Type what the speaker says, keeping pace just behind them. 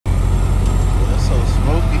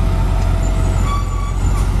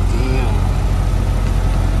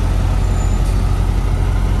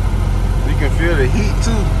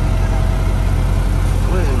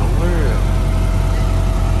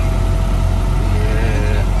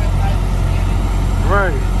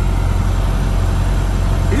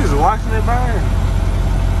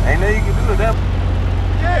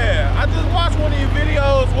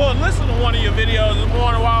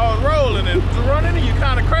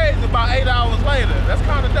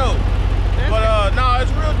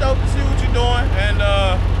you're doing, and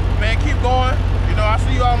man, keep going. You know, I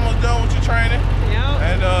see you almost done with your training. Yep.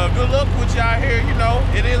 And good luck with you out here. You know,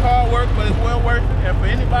 it is hard work, but it's well worth it. And for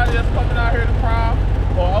anybody that's coming out here to prom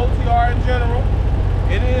or OTR in general,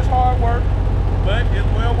 it is hard work, but it's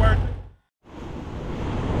well worth it.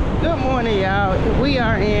 Good morning, y'all. We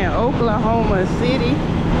are in Oklahoma City.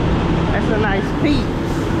 That's a nice peak,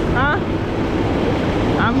 huh?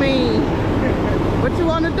 I mean, what you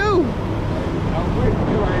want to do? I'm with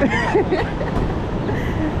you right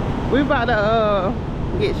now. We about to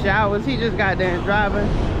get showers. He just got done driving.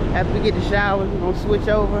 After we get the showers, we're gonna switch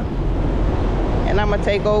over, and I'm gonna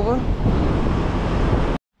take over.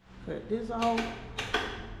 Cut this off.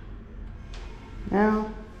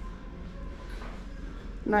 Now,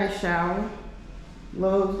 nice shower.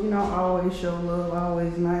 Love, you know, always show love,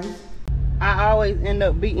 always nice. I always end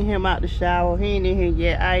up beating him out the shower. He ain't in here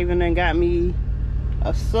yet. I even done got me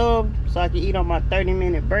a sub so I can eat on my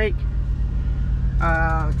 30-minute break.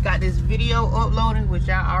 Got this video uploaded, which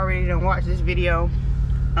y'all already done watched this video.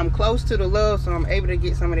 I'm close to the Love, so I'm able to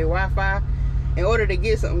get some of their Wi-Fi. In order to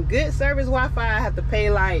get some good service Wi-Fi, I have to pay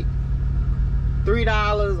like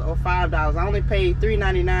 $3 or $5. I only paid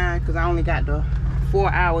 $3.99 because I only got the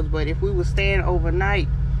 4 hours. But if we were staying overnight,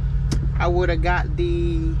 I would have got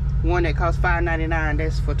the one that costs $5.99.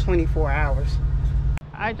 That's for 24 hours.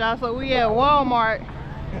 All right, y'all, so we at Walmart.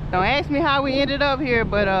 Don't ask me how we ended up here,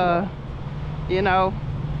 but you know,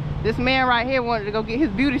 this man right here wanted to go get his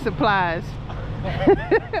beauty supplies. Of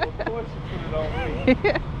course you put it on me.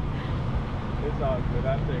 It's all good,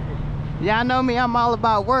 I take it. Y'all know me, I'm all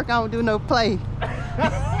about work. I don't do no play. What's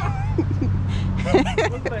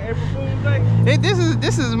that, April Fool's Day?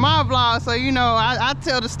 This is my vlog, so you know, I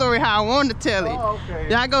tell the story how I want to tell it. Oh, okay.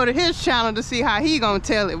 Y'all go to his channel to see how he gonna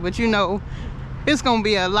tell it, but you know, it's gonna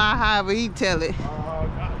be a lie however he tell it.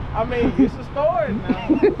 I mean, it's a story now.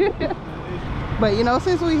 But you know,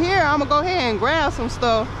 since we here, I'm gonna go ahead and grab some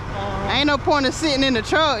stuff. Ain't no point of sitting in the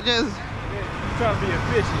truck just... Yeah, trying to be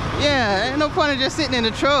efficient. Yeah, ain't no point of just sitting in the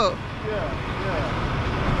truck.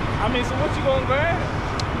 Yeah. I mean, so what you gonna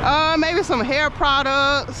grab? Maybe some hair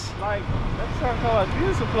products. Like, that's trying to call out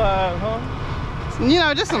beauty supplies, huh? You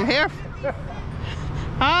know, just some hair.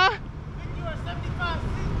 Huh? 50 or 75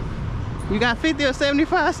 cents. You got 50 or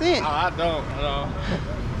 75 cents? Oh, I don't.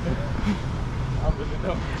 I really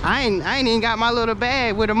don't. I ain't even got my little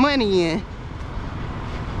bag with the money in.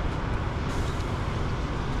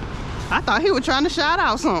 I thought he was trying to shout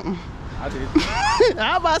out something. I did.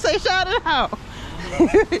 I was about to say shout it out.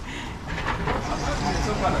 I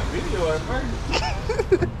some kind of video at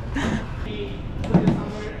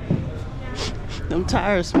first. Them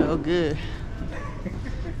tires smell good.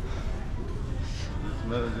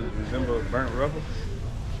 Smell just resemble burnt rubber.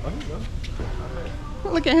 Oh, you go.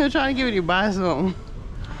 Look at him trying to get you to buy something.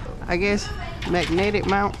 I guess magnetic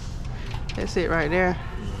mount. That's it right there.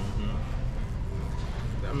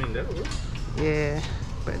 I mean, that'll work. Yeah,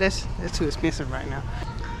 but that's too expensive right now.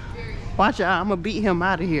 Watch out, I'm gonna beat him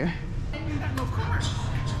out of here.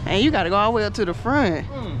 And you gotta go all the way up to the front.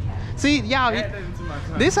 See, y'all,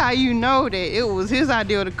 this how you know that it was his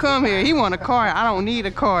idea to come here. He want a cart. I don't need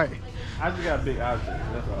a cart. I just got a big object,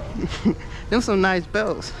 that's all. Them some nice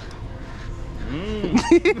belts.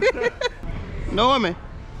 Norman.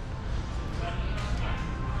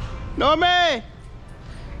 Norman!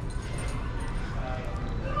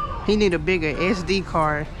 He need a bigger SD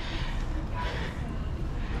card.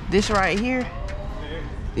 This right here?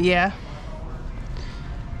 Yeah.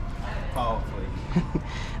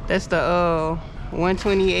 That's the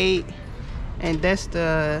 128, and that's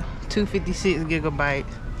the 256 gigabytes.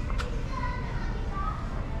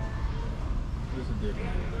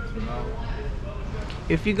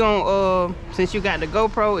 If you gon' since you got the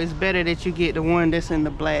GoPro, it's better that you get the one that's in the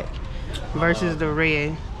black versus the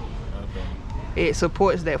red. Okay. It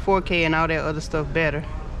supports that 4K and all that other stuff better.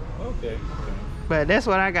 Okay. But that's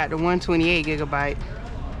what I got, the 128 gigabyte.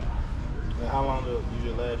 And how long do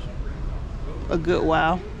you last you? A good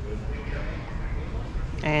while.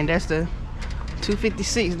 And that's the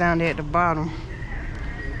 256 down there at the bottom.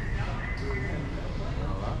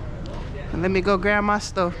 And let me go grab my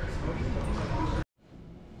stuff.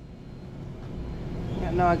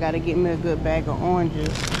 I know I gotta get me a good bag of oranges.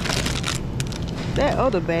 That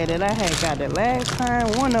other bag that I had got it last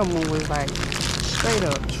time, one of them was like straight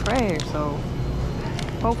up trash, so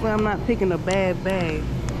hopefully I'm not picking a bad bag.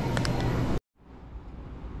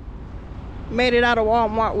 Made it out of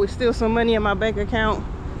Walmart with still some money in my bank account.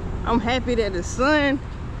 I'm happy that the sun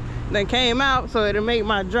done came out, so it'll make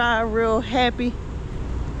my drive real happy.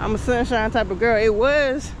 I'm a sunshine type of girl. We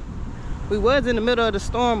was in the middle of the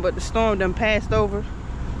storm, but the storm done passed over.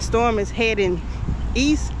 Storm is heading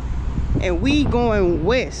east and we going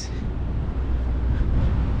west.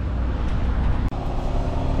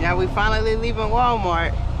 Now we finally leaving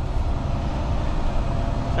Walmart.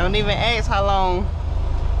 Don't even ask how long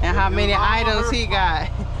and how many items he got.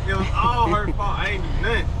 It was all her fault. I ain't do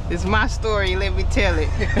nothing. It's my story, let me tell it.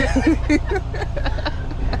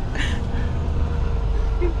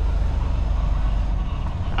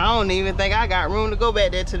 I don't even think I got room to go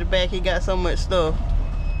back there to the back. He got so much stuff. I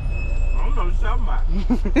don't know what you're talking about.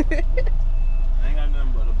 I ain't got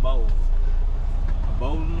nothing but a bowl. A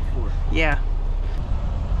bowl and a fork. Yeah.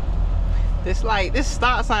 This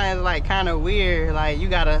stop sign is like kind of weird. Like you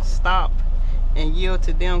gotta stop and yield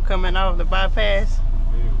to them coming off the bypass. They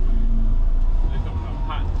coming off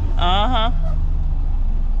hot.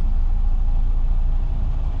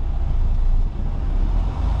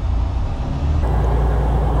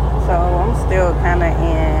 So I'm still kind of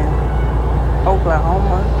in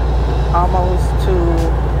Oklahoma, almost to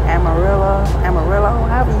Amarillo,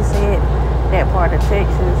 however you say it, that part of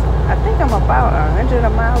Texas. I think I'm about 100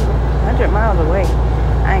 miles away.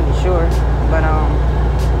 I ain't sure, but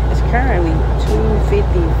it's currently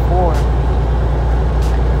 2:54.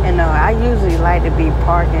 And I usually like to be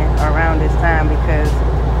parking around this time because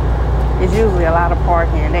it's usually a lot of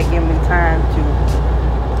parking, and that gives me time to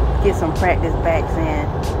get some practice backs in,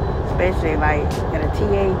 especially like at a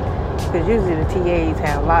TA, because usually the TAs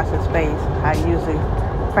have lots of space. I usually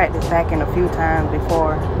practice back in a few times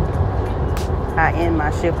before I end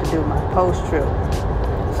my shift to do my post trip,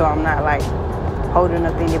 so I'm not like holding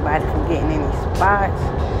up anybody from getting any spots.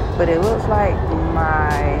 But it looks like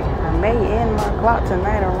I may end my clock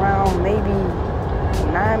tonight around maybe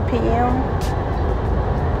 9 p.m.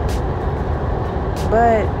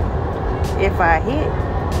 But if I hit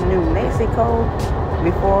New Mexico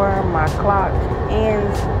before my clock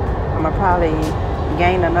ends, I'm gonna probably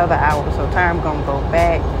gain another hour, so time gonna go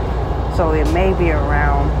back. So it may be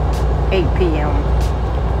around 8 p.m.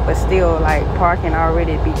 But still, like, parking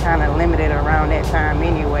already be kind of limited around that time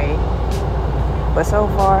anyway. But so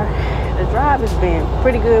far, the drive has been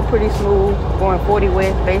pretty good, pretty smooth, going 40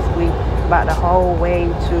 west basically about the whole way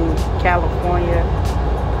to California.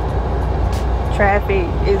 Traffic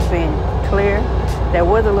has been clear. There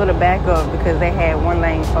was a little backup because they had one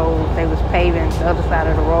lane closed. They was paving the other side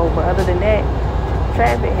of the road, but other than that,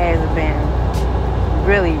 traffic has been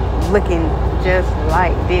really looking just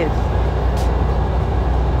like this.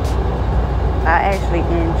 I actually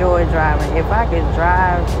enjoy driving. If I could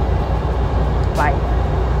drive like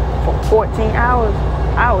for 14 hours,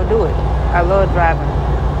 I would do it. I love driving.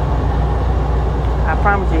 I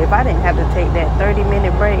promise you, if I didn't have to take that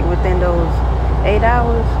 30-minute break within those 8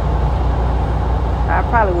 hours, I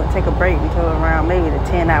probably wouldn't take a break until around maybe the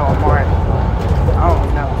 10-hour mark. I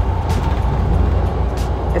don't know.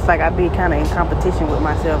 It's like I be kind of in competition with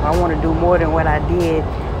myself. I want to do more than what I did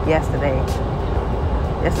yesterday.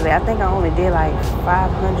 Yesterday, I think I only did like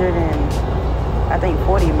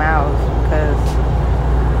 540 miles because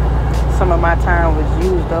some of my time was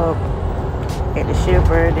used up at the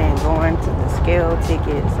shipper, then going to the scale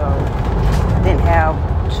ticket, so I didn't have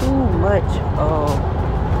too much of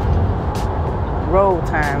road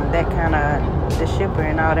time. That kind of, the shipper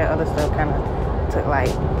and all that other stuff kind of took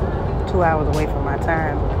like 2 hours away from my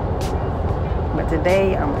time. But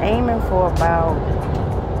today I'm aiming for about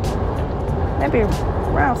maybe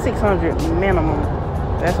around 600 minimum.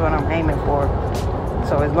 That's what I'm aiming for.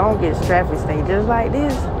 So as long as traffic stays just like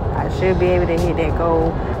this, I should be able to hit that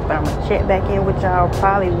goal. But I'm gonna check back in with y'all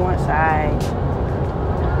probably once I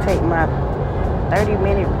take my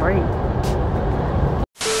 30-minute break.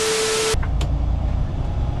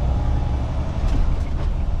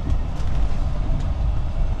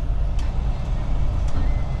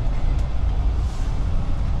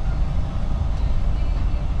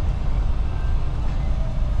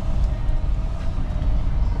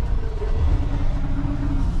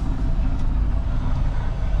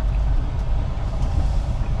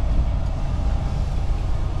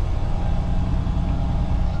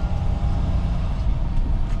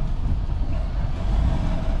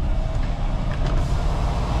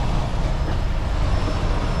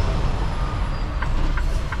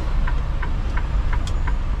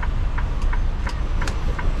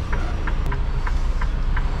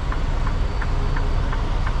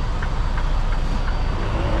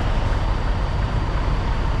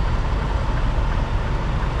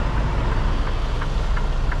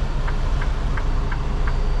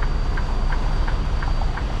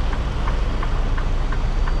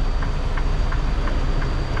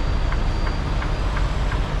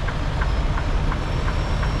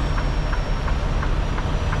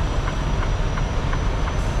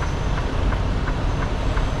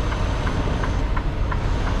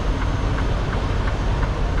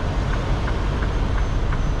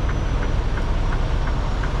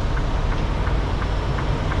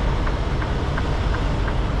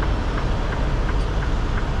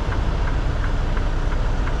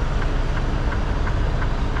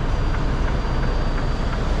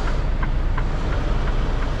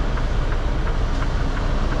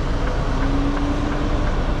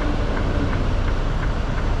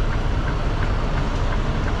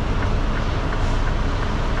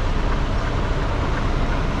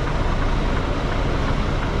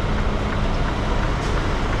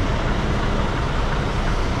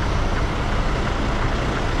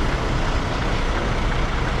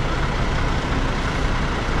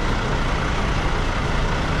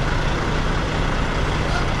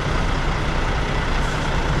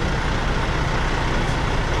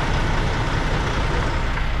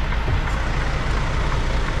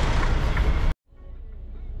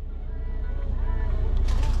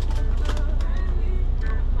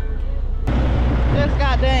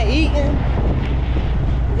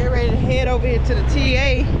 over here to the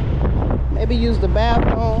TA. Maybe use the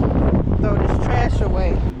bathroom, throw this trash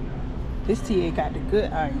away. This TA got the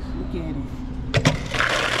good ice. Look at it.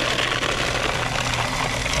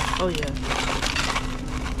 Oh yeah.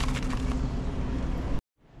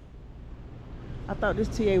 I thought this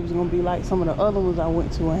TA was gonna be like some of the other ones I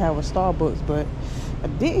went to and have a Starbucks, but I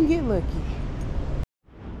didn't get lucky.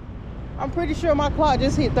 I'm pretty sure my clock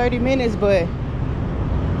just hit 30 minutes, but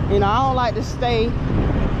you know, I don't like to stay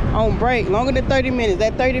on break longer than 30 minutes.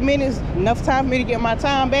 That 30 minutes, enough time for me to get my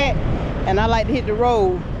time back, and I like to hit the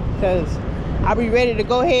road because I'll be ready to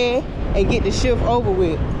go ahead and get the shift over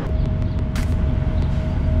with.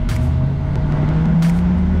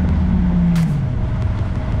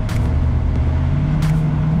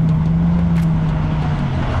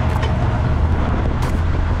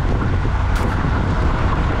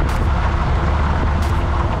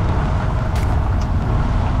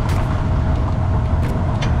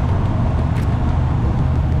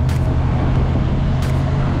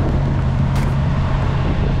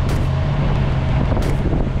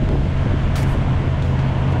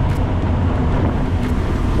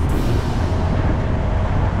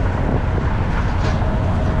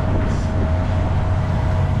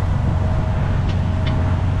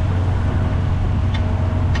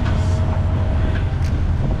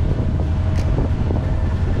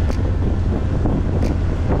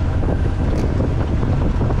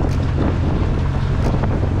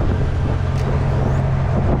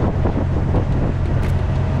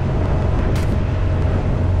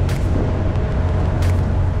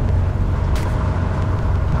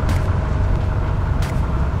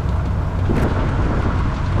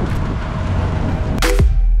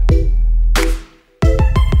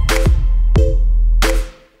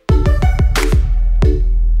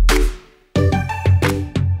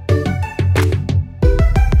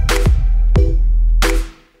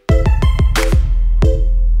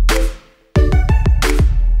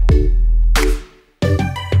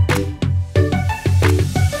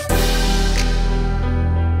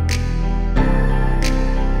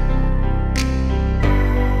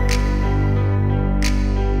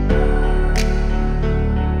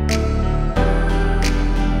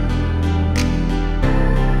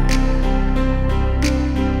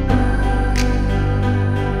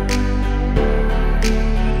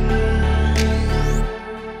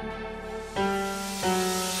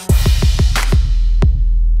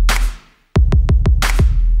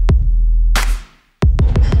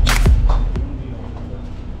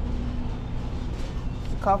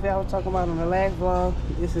 Coffee I was talking about on the last vlog,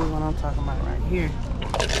 this is what I'm talking about right here.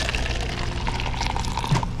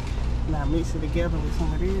 Now mix it together with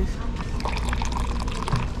some of this.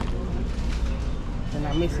 Then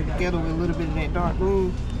I mix it together with a little bit of that dark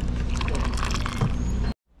green.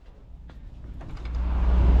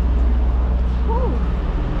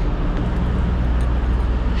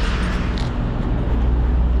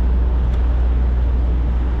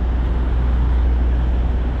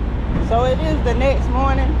 So it is the next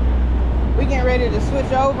morning. We getting ready to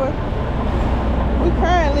switch over. We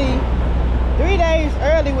currently 3 days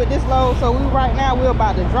early with this load, so right now we're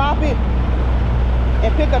about to drop it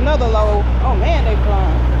and pick another load. Oh man, they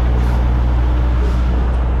flying.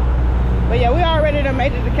 But yeah, we already done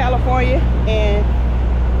made it to California, and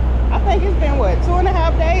I think it's been what,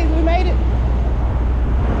 2.5 days we made it.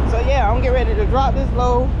 So yeah, I'm getting ready to drop this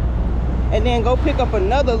load and then go pick up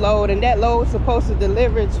another load, and that load is supposed to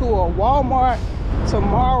deliver to a Walmart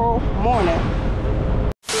tomorrow morning.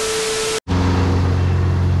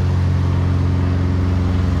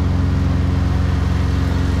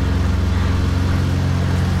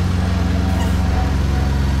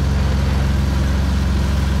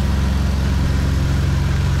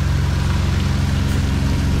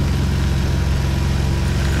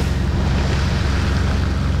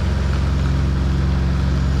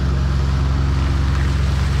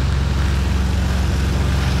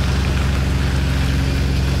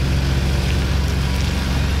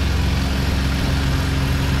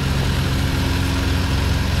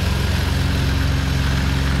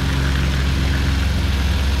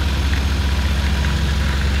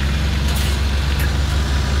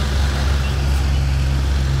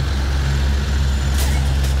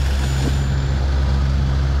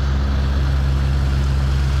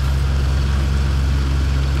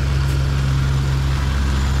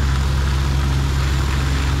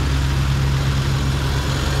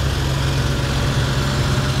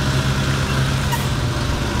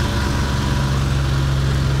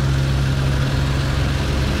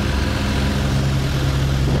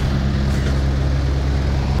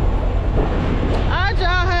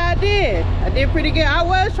 Pretty good. I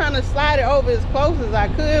was trying to slide it over as close as I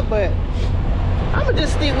could, but I'ma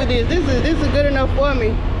just stick with this. This is good enough for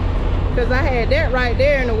me. Cause I had that right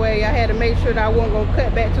there in the way. I had to make sure that I wasn't gonna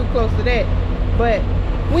cut back too close to that. But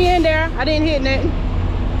we in there. I didn't hit nothing.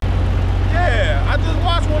 Yeah, I just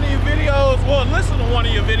watched one of your videos. Well, listen to one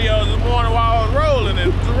of your videos this morning while I was rolling,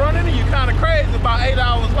 and to run into you kind of crazy about 8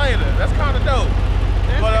 hours later. That's kind of dope.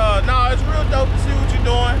 But no, it's real dope to see what you're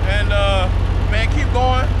doing, and man, keep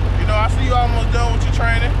going. You know, I see you almost done with your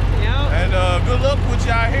training. Yep. And good luck with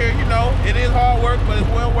you out here. You know, it is hard work, but it's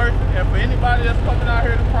well worth it. And for anybody that's coming out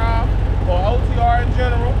here to prom or OTR in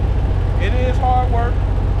general, it is hard work,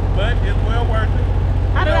 but it's well worth it.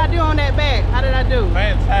 How did I do on that back? How did I do?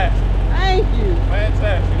 Fantastic. Thank you.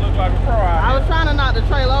 Fantastic. You look like a pro out I was trying to knock the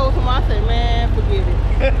trailer over, so I said, man, forget it.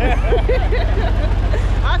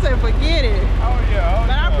 I said, forget it. Oh, yeah.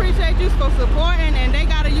 But I appreciate you for supporting, and they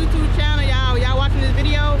got a YouTube channel, y'all. Y'all watching this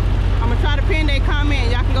video, I'm gonna try to pin their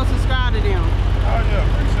comment. Y'all can go subscribe to them. Oh, yeah.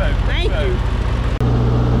 Appreciate it. Thank you.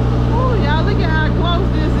 Ooh, y'all, look at how close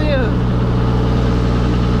this is.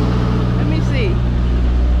 Let me see.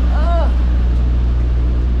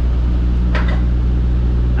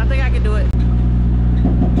 I think I can do it.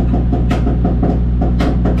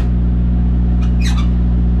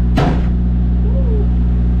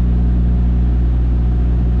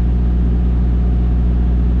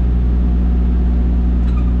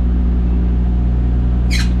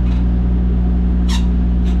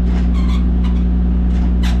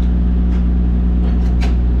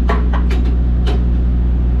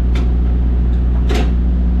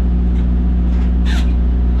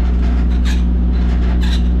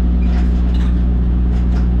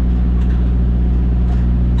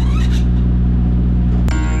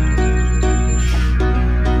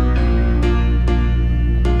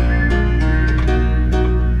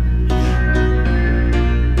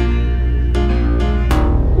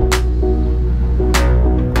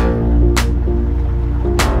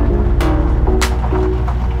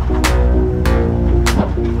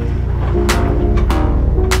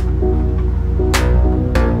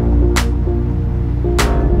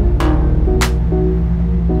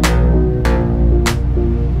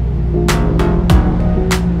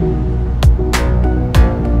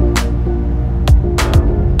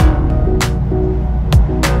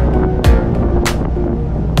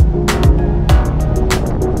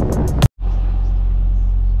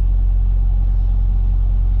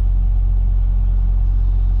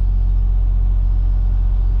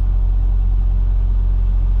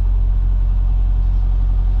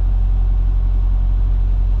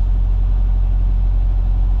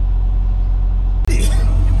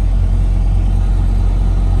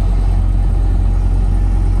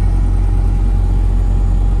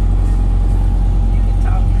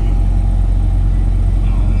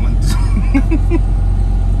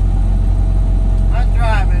 I'm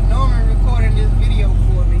driving. Norman recording this video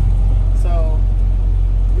for me. So,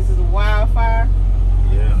 this is a wildfire.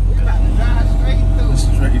 Yeah. We about to drive straight through.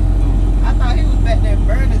 Straight through. I thought he was back there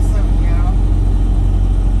burning something, y'all.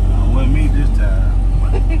 Wasn't me this time.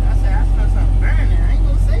 I said, I smell something burning. I ain't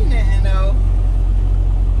gonna say nothing, though.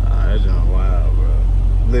 That's just wild, bro.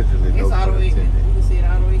 Literally, It's all the way, you can see it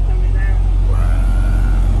all the way coming down. Wow.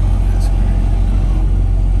 That's crazy.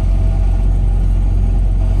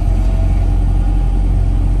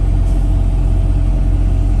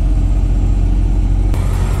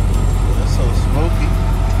 That's so smoky.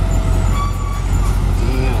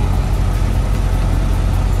 Damn.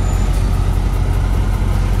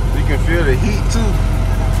 You can feel the heat too.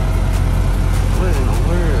 What in the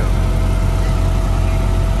world?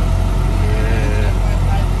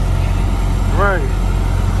 Right.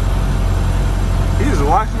 He just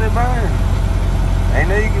watching it burn. Ain't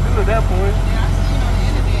nothing you can do at that point. Yeah, I seen on the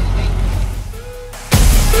internet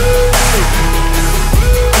today.